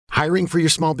Hiring for your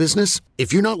small business?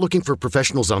 If you're not looking for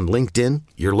professionals on LinkedIn,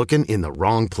 you're looking in the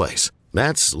wrong place.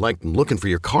 That's like looking for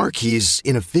your car keys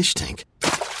in a fish tank.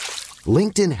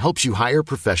 LinkedIn helps you hire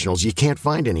professionals you can't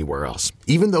find anywhere else,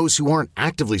 even those who aren't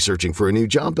actively searching for a new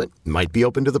job but might be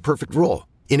open to the perfect role.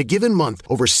 In a given month,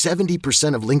 over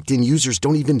 70% of LinkedIn users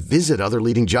don't even visit other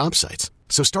leading job sites.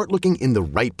 So start looking in the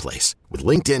right place. With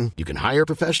LinkedIn, you can hire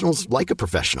professionals like a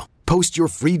professional. Post your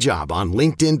free job on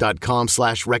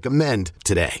linkedin.com/recommend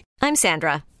today. I'm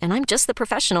Sandra, and I'm just the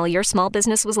professional your small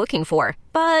business was looking for.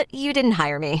 But you didn't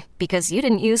hire me because you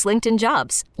didn't use LinkedIn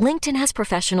Jobs. LinkedIn has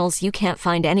professionals you can't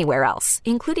find anywhere else,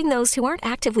 including those who aren't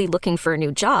actively looking for a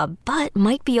new job, but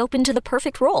might be open to the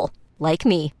perfect role, like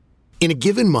me. In a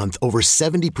given month, over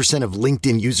 70% of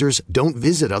LinkedIn users don't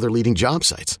visit other leading job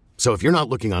sites. So if you're not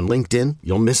looking on LinkedIn,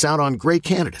 you'll miss out on great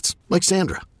candidates like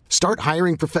Sandra. Start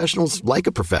hiring professionals like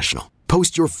a professional.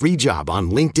 Post your free job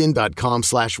on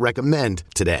linkedin.com/recommend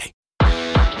today.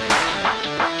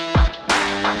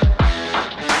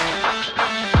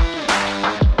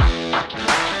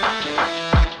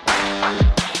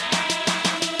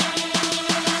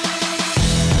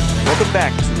 Welcome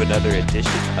back to another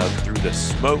edition of Through the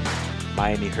Smoke,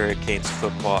 Miami Hurricanes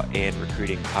football and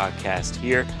recruiting podcast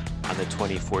here on the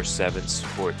 24/7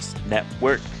 Sports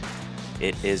Network.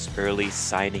 It is early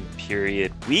signing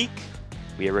period week.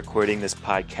 We are recording this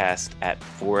podcast at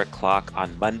 4 o'clock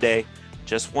on Monday.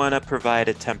 Just want to provide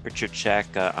a temperature check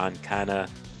on kind of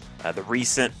the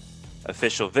recent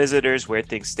official visitors, where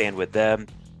things stand with them,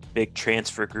 big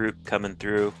transfer group coming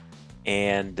through,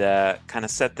 and kind of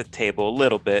set the table a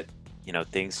little bit. You know,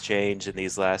 things change in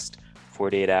these last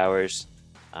 48 hours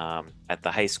at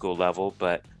the high school level,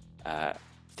 but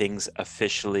things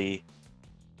officially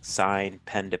sign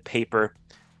pen to paper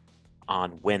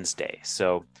on Wednesday.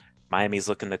 So Miami's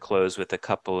looking to close with a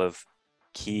couple of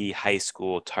key high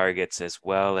school targets, as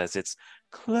well as it's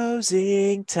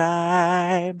closing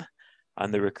time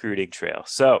on the recruiting trail.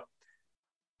 So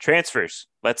transfers,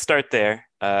 let's start there.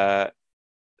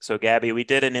 So Gabby, we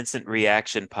did an instant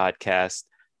reaction podcast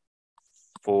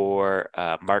for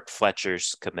Mark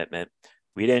Fletcher's commitment.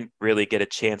 We didn't really get a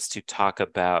chance to talk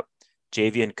about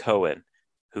Javion Cohen,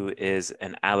 who is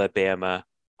an Alabama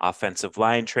offensive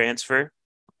line transfer.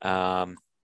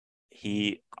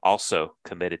 He also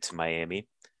committed to Miami.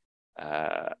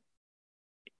 I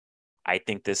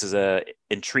think this is a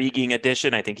intriguing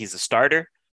addition. I think he's a starter.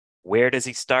 Where does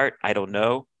he start? I don't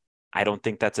know. I don't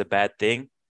think that's a bad thing,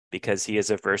 because he is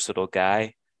a versatile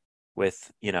guy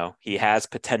with, you know, he has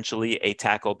potentially a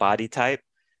tackle body type,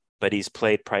 but he's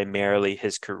played primarily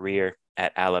his career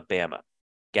at Alabama.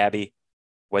 Gabby,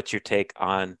 what's your take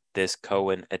on this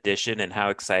Cohen addition, and how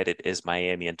excited is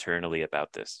Miami internally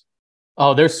about this?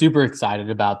 Oh, they're super excited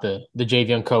about the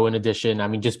Javion Cohen addition. I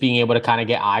mean, just being able to kind of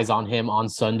get eyes on him on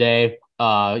Sunday,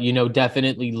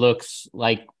 definitely looks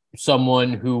like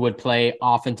someone who would play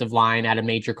offensive line at a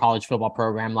major college football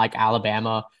program like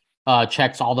Alabama.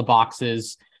 Checks all the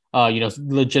boxes,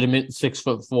 legitimate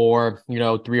 6'4",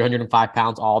 305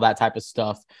 pounds, all that type of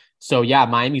stuff. So yeah,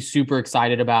 Miami's super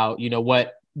excited about,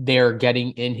 what they're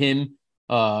getting in him.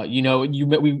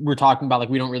 We were talking about, like,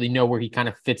 we don't really know where he kind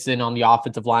of fits in on the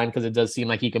offensive line, because it does seem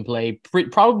like he can play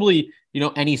probably,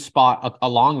 any spot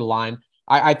along the line.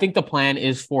 I think the plan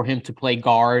is for him to play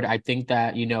guard. I think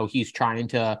that, he's trying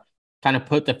to kind of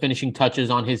put the finishing touches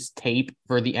on his tape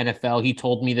for the NFL. He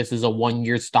told me this is a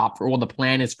 1-year stop the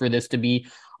plan is for this to be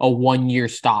a 1-year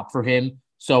stop for him.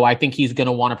 So I think he's going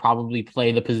to want to probably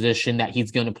play the position that he's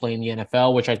going to play in the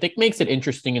NFL, which I think makes it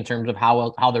interesting in terms of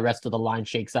how the rest of the line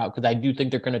shakes out, because I do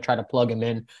think they're going to try to plug him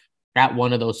in at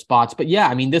one of those spots. But yeah,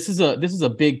 I mean, this is a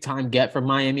big time get from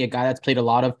Miami, a guy that's played a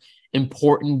lot of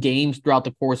important games throughout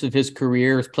the course of his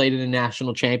career, has played in a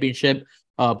national championship,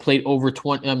 played over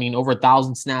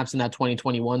 1,000 snaps in that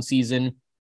 2021 season.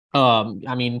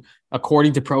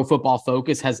 According to Pro Football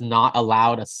Focus, has not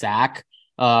allowed a sack.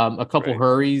 A couple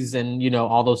hurries and,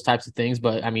 all those types of things,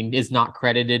 but is not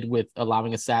credited with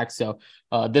allowing a sack. So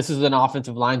this is an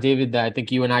offensive line, David, that I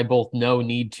think you and I both know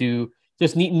needs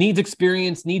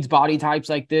experience, needs body types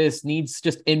like this, needs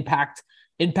just impact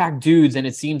dudes. And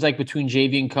it seems like between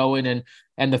Javion Cohen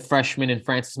and the freshman and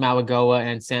Francis Malagoa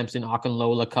and Samson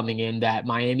Akinlola coming in, that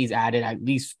Miami's added at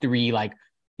least 3,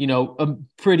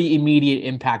 pretty immediate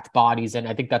impact bodies. And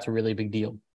I think that's a really big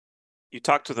deal. You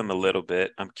talked to them a little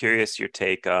bit. I'm curious your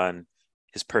take on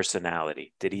his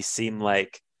personality. Did he seem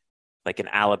like an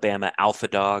Alabama alpha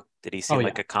dog? Did he seem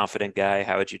like a confident guy?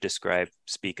 How would you describe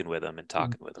speaking with him and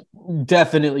talking with him?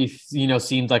 Definitely,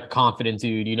 seems like a confident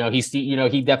dude.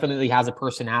 He definitely has a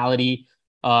personality.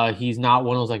 He's not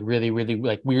one of those really, really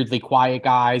weirdly quiet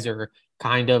guys, or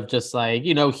kind of just like,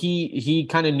 he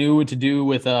kind of knew what to do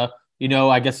with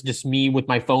I guess just me with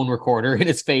my phone recorder in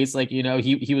his face. Like,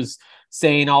 he was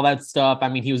saying all that stuff. I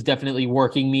mean, he was definitely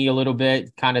working me a little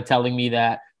bit, kind of telling me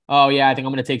that, oh yeah, I think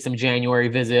I'm going to take some January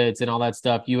visits and all that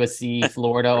stuff. USC,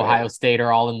 Florida, Right. Ohio State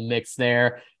are all in the mix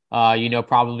there.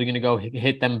 Probably going to go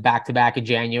hit them back to back in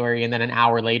January. And then an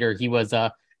hour later, he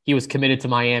was committed to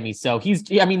Miami. So he's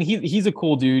a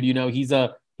cool dude.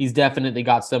 He's definitely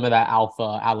got some of that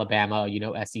alpha Alabama,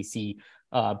 SEC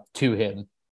to him.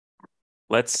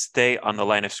 Let's stay on the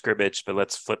line of scrimmage, but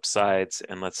let's flip sides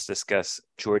and let's discuss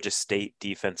Georgia State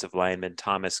defensive lineman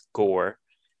Thomas Gore.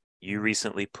 You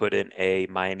recently put in a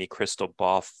Miami crystal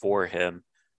ball for him.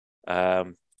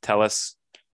 Tell us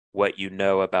what you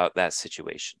know about that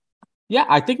situation. Yeah,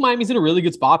 I think Miami's in a really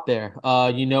good spot there.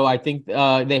 I think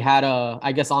they had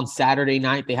I guess on Saturday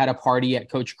night, they had a party at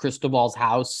Coach Cristobal's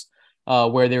house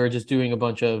where they were just doing a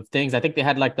bunch of things. I think they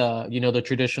had like the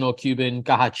traditional Cuban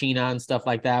cajachina and stuff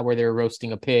like that, where they were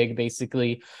roasting a pig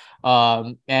basically.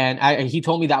 And he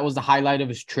told me that was the highlight of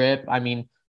his trip. I mean,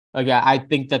 again, I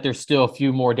think that there's still a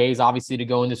few more days obviously to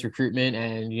go in this recruitment.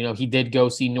 And, he did go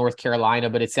see North Carolina,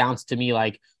 but it sounds to me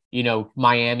like,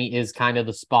 Miami is kind of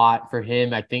the spot for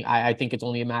him. I think it's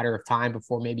only a matter of time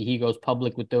before maybe he goes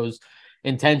public with those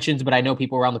intentions, but I know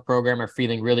people around the program are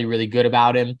feeling really, really good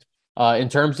about him. In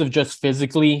terms of just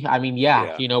physically, I mean,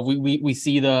 yeah. We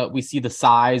see the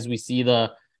size, we see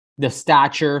the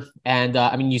stature,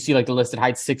 and you see like the listed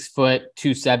height, 6 foot,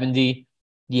 270.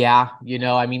 Yeah.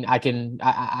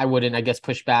 I wouldn't, I guess,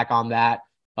 push back on that.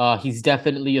 He's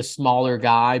definitely a smaller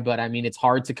guy, but I mean, it's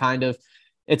kind of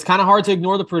hard to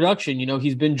ignore the production.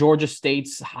 He's been Georgia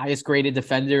State's highest graded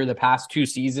defender the past 2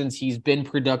 seasons. He's been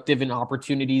productive in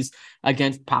opportunities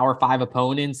against Power 5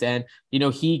 opponents. And,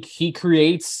 he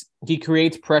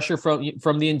creates pressure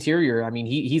from the interior. I mean,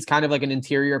 he's kind of like an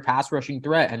interior pass rushing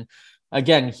threat. And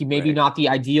again, he may be not the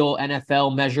ideal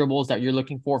NFL measurables that you're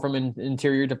looking for from an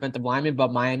interior defensive lineman,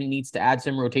 but Miami needs to add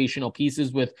some rotational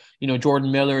pieces with,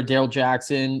 Jordan Miller, Darrell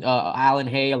Jackson, Alan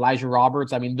Hay, Elijah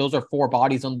Roberts. I mean, those are 4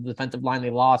 bodies on the defensive line they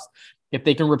lost. If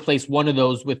they can replace one of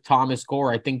those with Thomas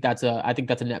Gore, I think that's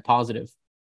a net positive.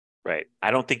 Right. I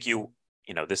don't think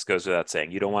this goes without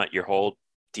saying, you don't want your whole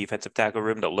defensive tackle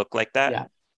room to look like that. Yeah.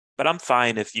 But I'm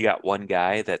fine if you got one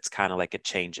guy that's kind of like a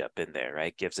changeup in there,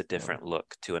 right? Gives a different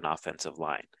look to an offensive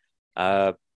line.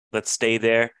 Let's stay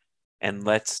there and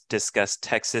let's discuss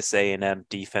Texas A&M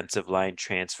defensive line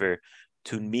transfer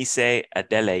Tunmise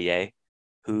Adeleye,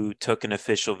 who took an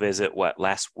official visit,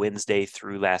 last Wednesday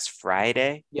through last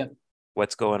Friday? Yep.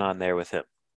 What's going on there with him?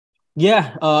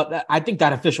 Yeah, I think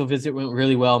that official visit went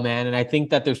really well, man. And I think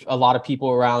that there's a lot of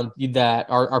people around that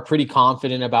are pretty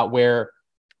confident about where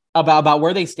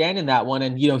they stand in that one.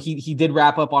 And, he did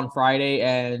wrap up on Friday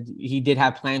and he did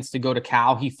have plans to go to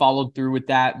Cal. He followed through with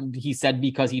that. He said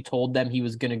because he told them he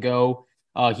was going to go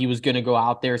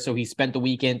out there. So he spent the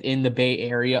weekend in the Bay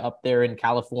Area up there in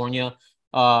California.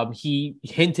 He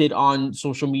hinted on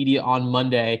social media on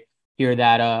Monday here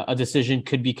that a decision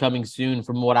could be coming soon.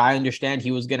 From what I understand,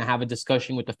 he was going to have a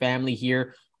discussion with the family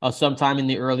here sometime in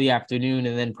the early afternoon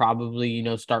and then probably,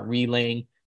 start relaying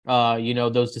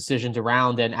those decisions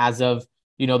around. And as of,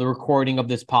 the recording of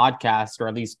this podcast, or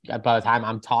at least by the time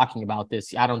I'm talking about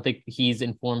this, I don't think he's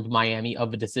informed Miami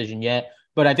of a decision yet,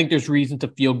 but I think there's reason to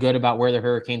feel good about where the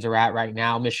Hurricanes are at right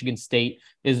now. Michigan State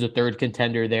is the 3rd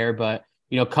contender there, but,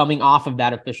 coming off of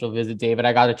that official visit, David,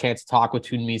 I got a chance to talk with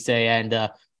Tunmise and,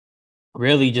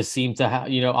 really just seemed to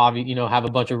have a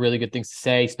bunch of really good things to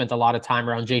say. Spent a lot of time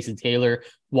around Jason Taylor,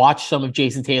 watched some of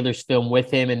Jason Taylor's film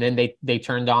with him. And then they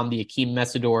turned on the Akeem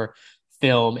Mesidor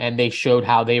film and they showed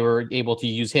how they were able to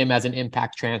use him as an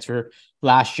impact transfer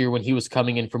last year when he was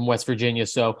coming in from West Virginia.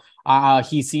 So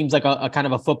he seems like a kind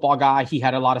of a football guy. He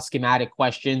had a lot of schematic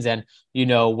questions. And,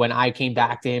 when I came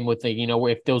back to him with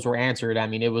if those were answered, I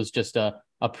mean, it was just a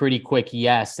pretty quick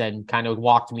yes, and kind of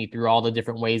walked me through all the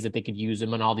different ways that they could use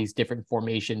him in all these different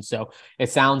formations. So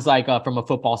it sounds like from a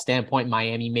football standpoint,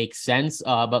 Miami makes sense.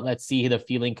 But let's see the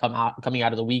feeling coming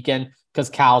out of the weekend,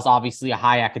 because Cal's obviously a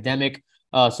high academic.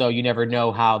 So you never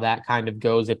know how that kind of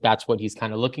goes if that's what he's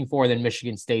kind of looking for. Then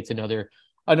Michigan State's another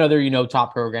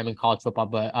top program in college football.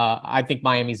 But I think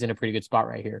Miami's in a pretty good spot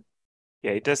right here.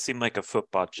 Yeah, he does seem like a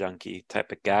football junkie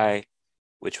type of guy,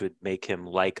 which would make him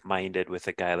like-minded with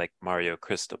a guy like Mario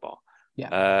Cristobal.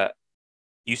 Yeah.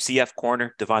 UCF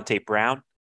corner, Devontae Brown.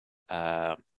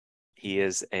 He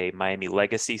is a Miami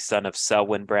legacy, son of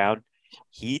Selwyn Brown.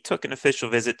 He took an official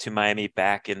visit to Miami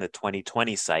back in the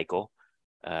 2020 cycle.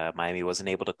 Miami wasn't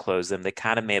able to close them. They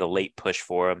kind of made a late push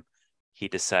for him. He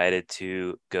decided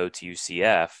to go to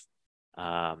UCF.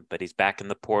 but he's back in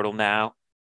the portal now.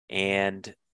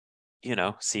 And,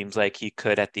 seems like he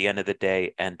could, at the end of the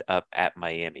day, end up at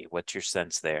Miami. What's your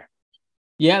sense there?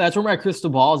 Yeah, that's where my crystal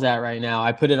ball is at right now.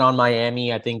 I put it on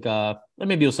Miami. I think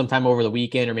maybe it was sometime over the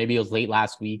weekend, or maybe it was late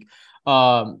last week.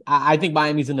 I think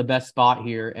Miami's in the best spot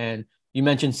here. And you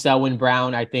mentioned Selwyn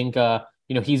Brown. I think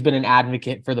he's been an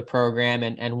advocate for the program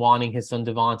and wanting his son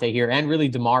Devontae here, and really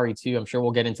Damari too. I'm sure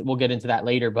we'll get into that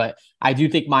later. But I do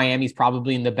think Miami's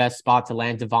probably in the best spot to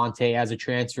land Devontae as a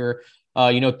transfer.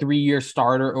 3-year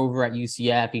starter over at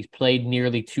UCF. He's played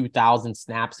nearly 2,000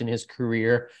 snaps in his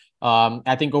career.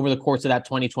 I think over the course of that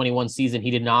 2021 season, he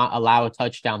did not allow a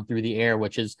touchdown through the air,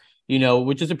 which is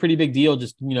a pretty big deal,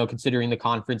 just, considering the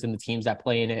conference and the teams that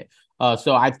play in it.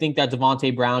 So I think that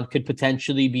Devontae Brown could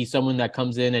potentially be someone that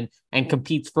comes in and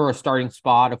competes for a starting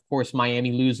spot. Of course,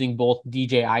 Miami losing both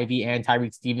DJ Ivey and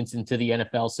Tyreek Stevenson to the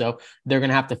NFL. So they're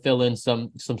going to have to fill in some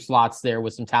slots there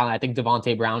with some talent. I think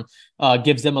Devontae Brown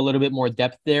gives them a little bit more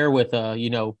depth there with,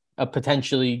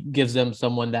 potentially gives them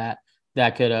someone that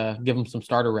could give him some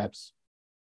starter reps.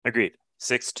 Agreed.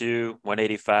 6'2",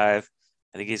 185.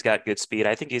 I think he's got good speed.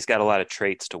 I think he's got a lot of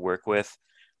traits to work with.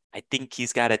 I think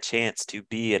he's got a chance to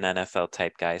be an NFL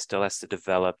type guy. Still has to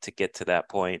develop to get to that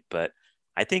point, but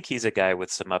I think he's a guy with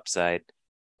some upside.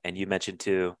 And you mentioned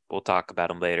too, we'll talk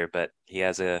about him later, but he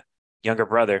has a younger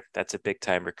brother that's a big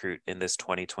time recruit in this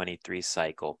 2023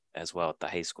 cycle as well at the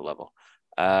high school level.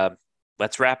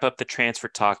 Let's wrap up the transfer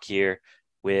talk here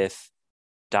with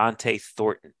Dont'e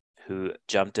Thornton, who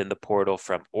jumped in the portal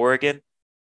from Oregon,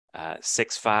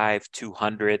 6'5",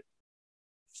 200,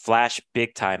 flash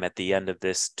big time at the end of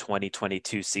this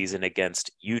 2022 season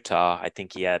against Utah. I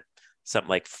think he had something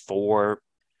like four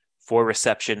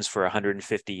receptions for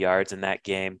 150 yards in that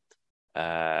game.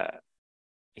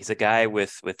 He's a guy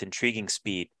with intriguing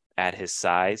speed at his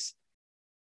size.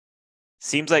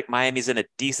 Seems like Miami's in a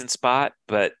decent spot,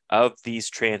 but of these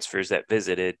transfers that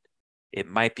visited, it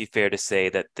might be fair to say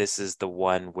that this is the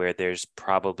one where there's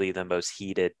probably the most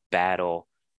heated battle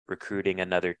recruiting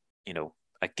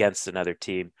against another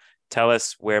team. Tell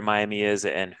us where Miami is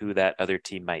and who that other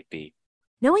team might be.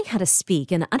 Knowing how to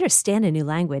speak and understand a new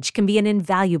language can be an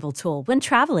invaluable tool when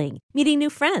traveling, meeting new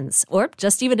friends, or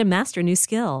just even to master a new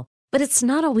skill. But it's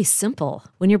not always simple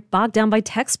when you're bogged down by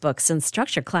textbooks and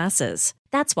structured classes.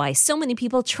 That's why so many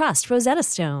people trust Rosetta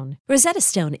Stone. Rosetta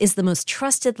Stone is the most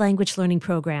trusted language learning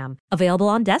program, available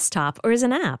on desktop or as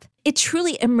an app. It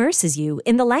truly immerses you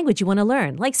in the language you want to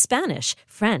learn, like Spanish,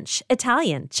 French,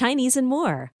 Italian, Chinese, and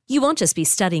more. You won't just be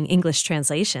studying English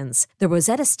translations. The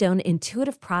Rosetta Stone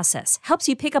intuitive process helps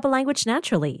you pick up a language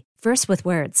naturally, first with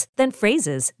words, then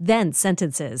phrases, then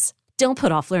sentences. Don't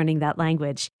put off learning that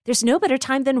language. There's no better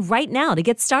time than right now to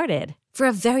get started. For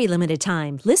a very limited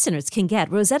time, listeners can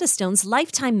get Rosetta Stone's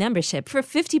lifetime membership for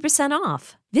 50%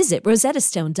 off. Visit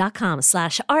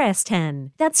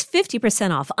rosettastone.com/rs10. That's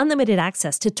 50% off unlimited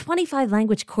access to 25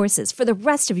 language courses for the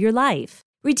rest of your life.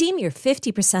 Redeem your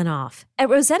 50% off at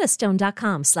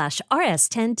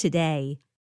rosettastone.com/rs10 today.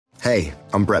 Hey,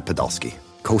 I'm Brett Podolsky,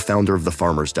 co-founder of The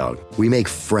Farmer's Dog. We make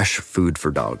fresh food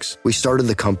for dogs. We started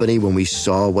the company when we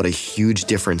saw what a huge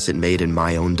difference it made in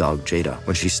my own dog, Jada,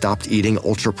 when she stopped eating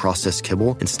ultra-processed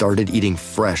kibble and started eating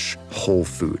fresh, whole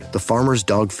food. The Farmer's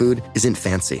Dog food isn't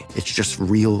fancy. It's just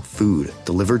real food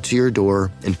delivered to your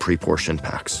door in pre-portioned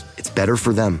packs. It's better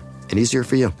for them and easier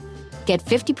for you. Get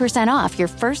 50% off your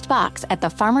first box at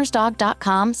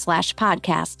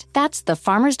thefarmersdog.com/podcast. That's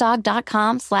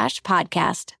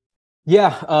thefarmersdog.com/podcast.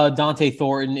 Yeah, Dont'e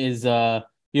Thornton is,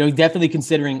 definitely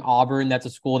considering Auburn. That's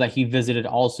a school that he visited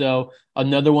also.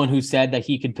 Another one who said that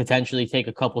he could potentially take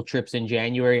a couple trips in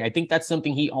January. I think that's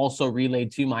something he also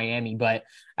relayed to Miami. But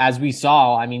as we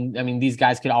saw, I mean, these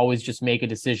guys could always just make a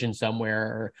decision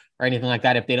somewhere or anything like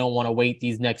that if they don't want to wait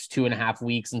these next 2.5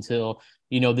 weeks until,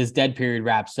 this dead period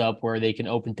wraps up where they can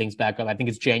open things back up. I think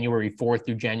it's January 4th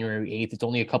through January 8th. It's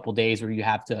only a couple days where you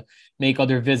have to make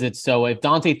other visits. So if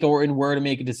Dont'e Thornton were to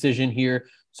make a decision here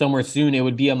somewhere soon, it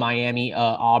would be a Miami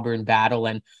Auburn battle.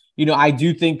 And, I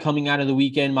do think coming out of the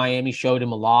weekend, Miami showed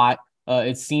him a lot.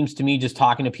 It seems to me, just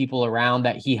talking to people around,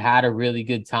 that he had a really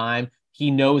good time. He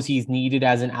knows he's needed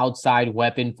as an outside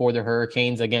weapon for the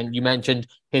Hurricanes. Again, you mentioned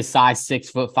his size,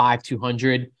 6'5",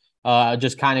 200.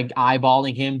 Just kind of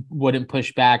eyeballing him, wouldn't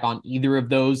push back on either of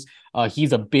those.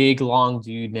 He's a big, long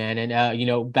dude, man.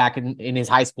 And, back in his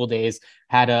high school days,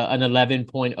 had an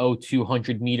 11.0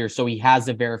 200 meters. So he has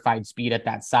a verified speed at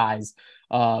that size.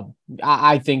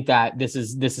 I think that this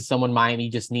is someone Miami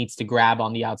just needs to grab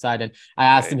on the outside. And I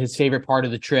asked him his favorite part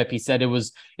of the trip. He said it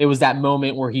was that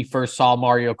moment where he first saw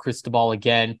Mario Cristobal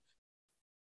again.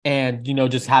 and,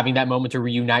 just having that moment to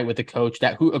reunite with a coach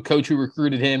a coach who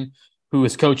recruited him, who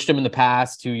has coached him in the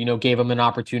past, who, gave him an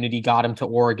opportunity, got him to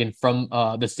Oregon from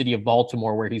the city of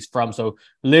Baltimore, where he's from. So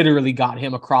literally got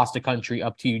him across the country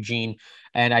up to Eugene.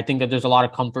 And I think that there's a lot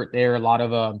of comfort there, a lot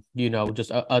of,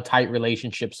 just a tight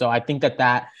relationship. So I think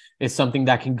that is something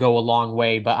that can go a long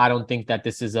way, but I don't think that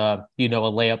this is a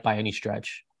layup by any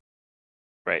stretch.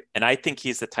 Right. And I think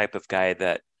he's the type of guy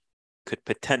that could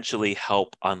potentially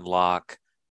help unlock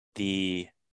the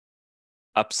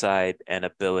upside and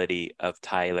ability of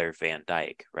Tyler Van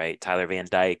Dyke, right? Tyler Van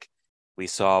Dyke, we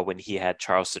saw when he had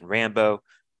Charleston Rambo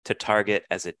to target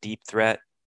as a deep threat,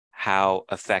 how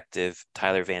effective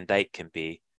Tyler Van Dyke can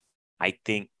be. I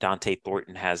think Dante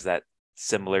Thornton has that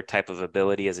similar type of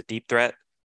ability as a deep threat.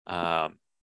 And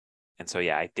so,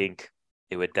 yeah, I think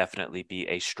it would definitely be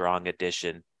a strong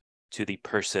addition to the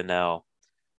personnel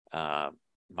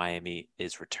Miami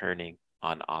is returning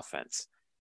on offense.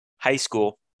 High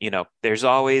school, there's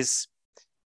always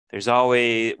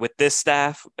with this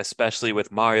staff, especially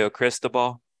with Mario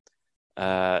Cristobal,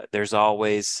 there's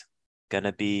always going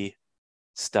to be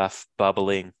stuff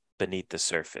bubbling beneath the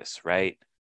surface, right?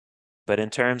 But in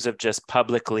terms of just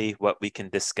publicly what we can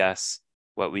discuss,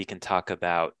 what we can talk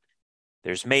about,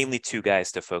 there's mainly two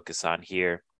guys to focus on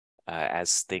here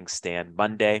as things stand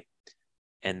Monday,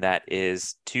 and that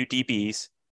is two DBs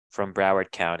from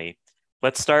Broward County.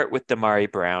 Let's start with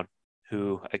Damari Brown,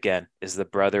 who, again, is the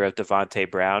brother of Devontae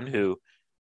Brown, who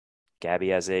Gabby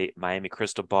has a Miami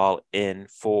crystal ball in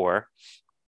for.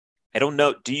 I don't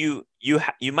know. Do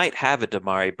you might have a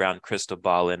Damari Brown crystal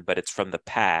ball in, but it's from the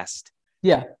past.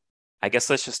 Yeah. I guess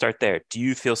let's just start there. Do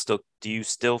you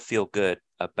still feel good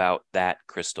about that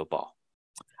crystal ball?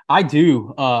 I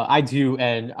do.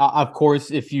 And of course,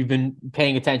 if you've been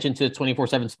paying attention to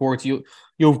 24/7 Sports,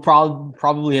 you'll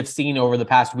probably have seen over the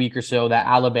past week or so that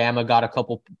Alabama got a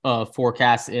couple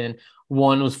forecasts in.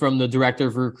 One was from the director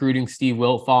of recruiting, Steve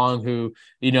Wiltfong, who,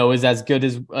 is as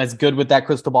good with that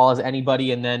crystal ball as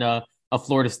anybody. And then a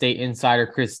Florida State insider,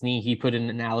 Chris Snee, he put in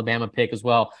an Alabama pick as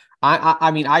well.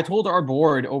 I mean, I told our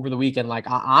board over the weekend, like,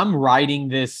 I'm riding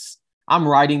this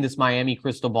Miami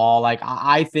crystal ball. Like,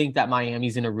 I think that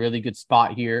Miami's in a really good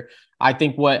spot here. I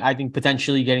think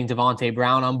potentially getting Devontae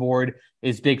Brown on board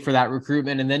is big for that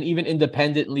recruitment. And then even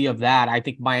independently of that, I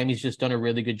think Miami's just done a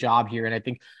really good job here. And I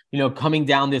think, coming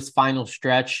down this final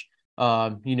stretch,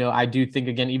 I do think,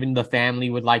 again, even the family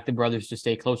would like the brothers to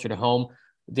stay closer to home.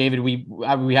 David, we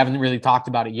haven't really talked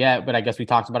about it yet, but I guess we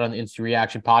talked about it on the Instant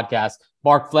Reaction podcast.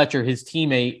 Mark Fletcher, his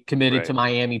teammate, committed to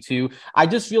Miami too. I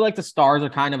just feel like the stars are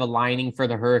kind of aligning for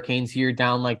the Hurricanes here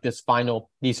down like these final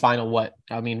what?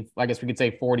 I mean, I guess we could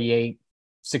say 48,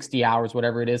 60 hours,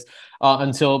 whatever it is,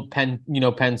 until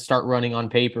Penn start running on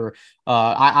paper.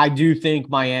 I do think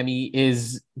Miami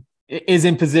is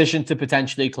in position to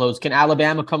potentially close. Can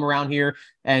Alabama come around here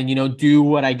and, do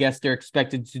what I guess they're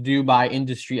expected to do by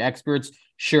industry experts?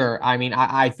 Sure. I mean,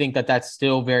 I think that that's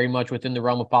still very much within the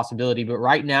realm of possibility. But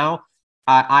right now,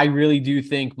 I really do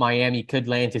think Miami could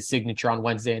land his signature on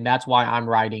Wednesday. And that's why I'm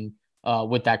riding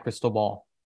with that crystal ball.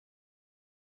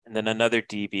 And then another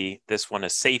DB, this one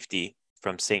a safety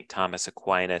from St. Thomas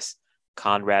Aquinas,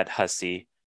 Conrad Hussey.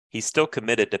 He's still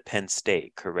committed to Penn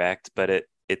State, correct? But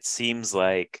it seems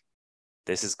like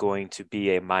this is going to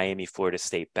be a Miami-Florida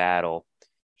State battle.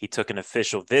 He took an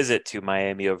official visit to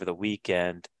Miami over the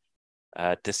weekend.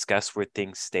 Discuss where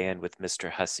things stand with Mr.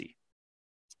 Hussey.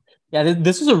 Yeah,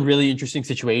 this is a really interesting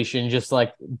situation, just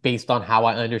like based on how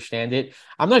I understand it.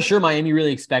 I'm not sure Miami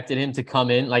really expected him to come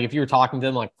in. Like, if you were talking to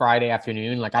them like Friday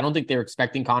afternoon, like, I don't think they were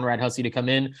expecting Conrad Hussey to come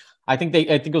in. I think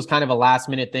it was kind of a last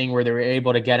minute thing where they were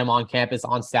able to get him on campus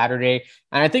on Saturday.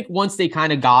 And I think once they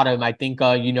kind of got him, I think,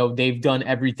 they've done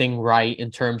everything right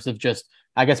in terms of just,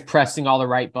 I guess, pressing all the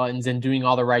right buttons and doing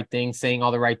all the right things, saying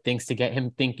all the right things to get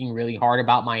him thinking really hard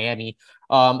about Miami.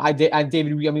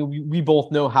 David, we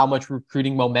both know how much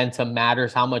recruiting momentum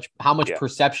matters, how much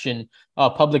perception,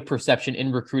 public perception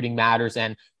in recruiting matters.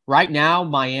 And right now,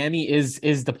 Miami is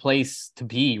the place to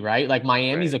be, right? Like,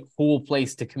 Miami's a cool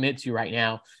place to commit to right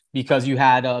now, because you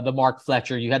had the Mark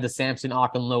Fletcher, you had the Samson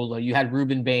Akinlola, you had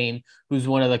Ruben Bain, who's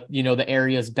one of the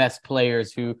area's best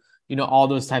players, who, all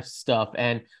those types of stuff.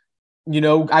 And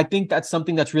I think that's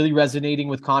something that's really resonating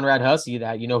with Conrad Hussey,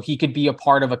 that, he could be a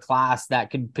part of a class that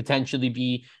could potentially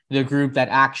be the group that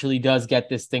actually does get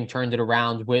this thing turned it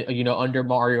around with, under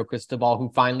Mario Cristobal, who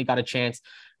finally got a chance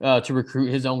to recruit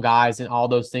his own guys and all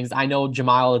those things. I know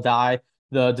Jamal Adai,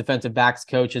 the defensive backs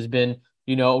coach, has been,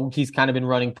 he's kind of been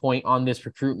running point on this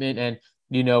recruitment. And,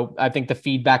 I think the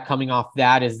feedback coming off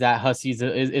that is that Hussey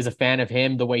is a fan of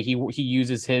him, the way he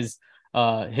uses his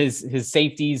his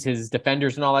safeties, his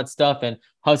defenders, and all that stuff. And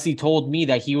Hussey told me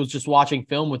that he was just watching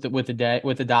film with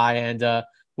the die and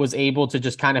was able to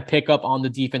just kind of pick up on the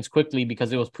defense quickly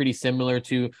because it was pretty similar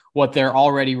to what they're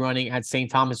already running at St.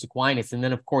 Thomas Aquinas. And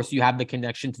then, of course, you have the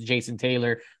connection to Jason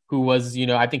Taylor, who was,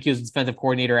 I think he was defensive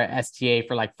coordinator at STA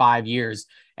for like 5 years.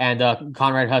 And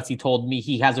Conrad Hussey told me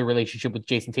he has a relationship with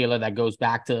Jason Taylor that goes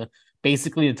back to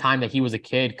basically the time that he was a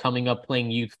kid coming up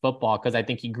playing youth football, because I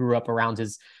think he grew up around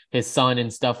his son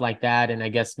and stuff like that. And I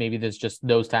guess maybe there's just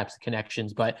those types of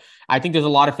connections. But I think there's a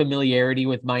lot of familiarity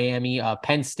with Miami.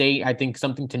 Penn State, I think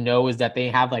something to know is that they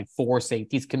have like 4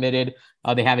 safeties committed.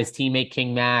 They have his teammate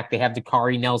King Mack. They have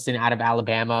Dakari Nelson out of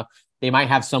Alabama. They might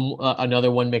have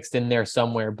another one mixed in there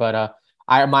somewhere. But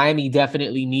Miami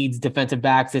definitely needs defensive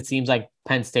backs. It seems like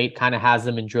Penn State kind of has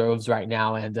them in droves right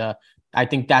now. And I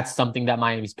think that's something that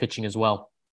Miami's pitching as well.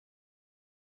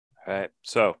 All right.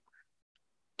 So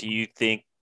do you think,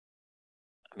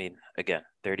 again,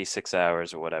 36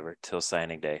 hours or whatever till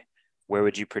signing day, where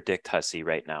would you predict Hussey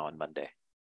right now on Monday?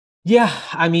 Yeah,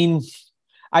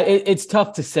 it's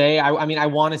tough to say. I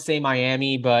want to say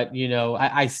Miami, but,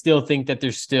 I still think that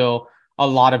there's still a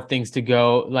lot of things to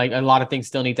go. Like a lot of things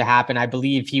still need to happen. I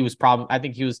believe he was going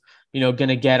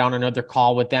to get on another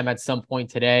call with them at some point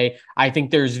today. I think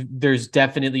there's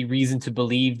definitely reason to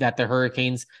believe that the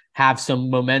Hurricanes have some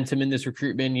momentum in this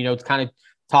recruitment, it's kind of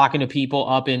talking to people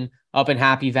up in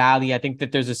Happy Valley. I think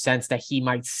that there's a sense that he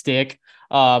might stick.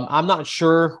 I'm not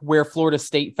sure where Florida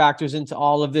State factors into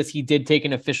all of this. He did take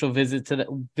an official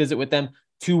visit with them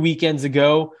 2 weekends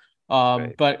ago.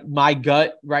 Right. But my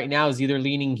gut right now is either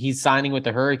leaning he's signing with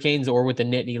the Hurricanes or with the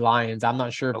Nittany Lions. I'm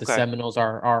not sure if the Seminoles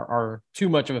are too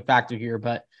much of a factor here,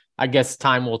 but I guess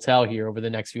time will tell here over the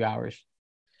next few hours.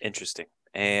 Interesting.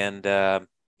 And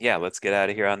let's get out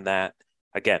of here on that.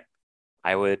 Again,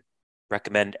 I would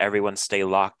recommend everyone stay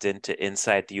locked into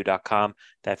InsideTheU.com.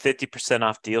 That 50%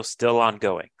 off deal still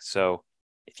ongoing. So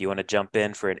if you want to jump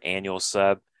in for an annual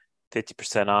sub,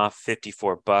 50% off,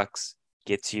 $54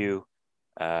 gets you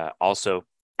also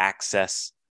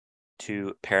access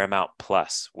to Paramount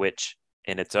Plus, which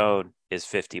in its own is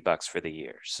 $50 for the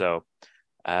year. So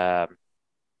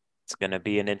it's going to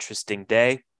be an interesting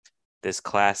day. This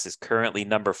class is currently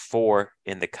number 4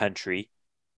 in the country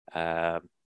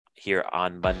here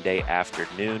on Monday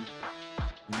afternoon,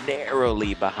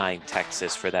 narrowly behind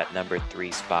Texas for that number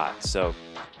 3 spot. So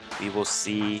we will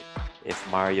see if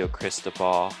Mario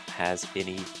Cristobal has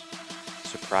any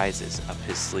surprises up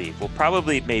his sleeve. We'll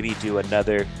probably maybe do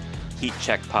another Heat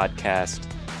Check podcast,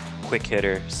 quick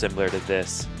hitter similar to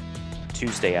this,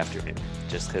 Tuesday afternoon,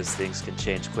 just because things can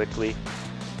change quickly.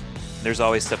 There's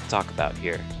always stuff to talk about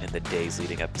here in the days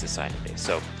leading up to signing day.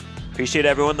 So appreciate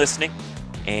everyone listening,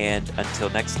 and until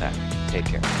next time, take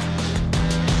care.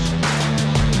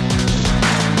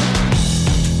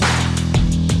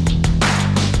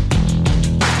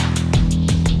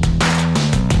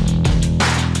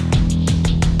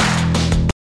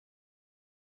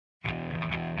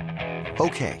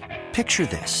 Okay, picture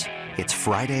this. It's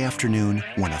Friday afternoon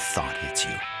when a thought hits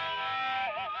you.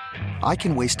 I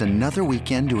can waste another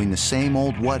weekend doing the same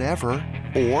old whatever,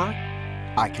 or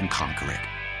I can conquer it.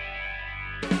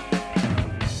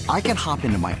 I can hop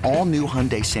into my all-new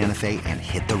Hyundai Santa Fe and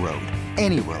hit the road.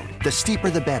 Any road. The steeper,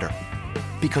 the better.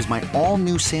 Because my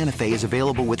all-new Santa Fe is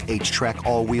available with H-Track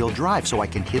all-wheel drive, so I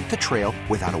can hit the trail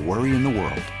without a worry in the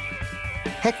world.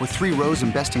 Heck, with 3 rows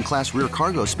and best-in-class rear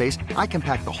cargo space, I can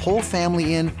pack the whole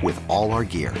family in with all our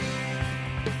gear.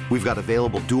 We've got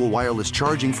available dual wireless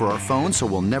charging for our phones, so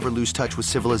we'll never lose touch with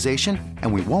civilization,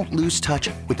 and we won't lose touch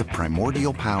with the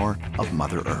primordial power of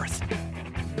Mother Earth.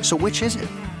 So which is it?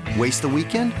 Waste the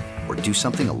weekend or do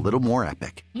something a little more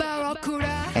epic?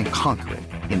 And conquer it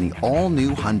in the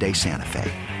all-new Hyundai Santa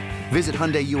Fe. Visit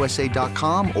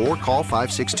HyundaiUSA.com or call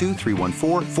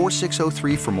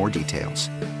 562-314-4603 for more details.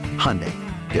 Hyundai,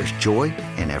 there's joy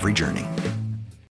in every journey.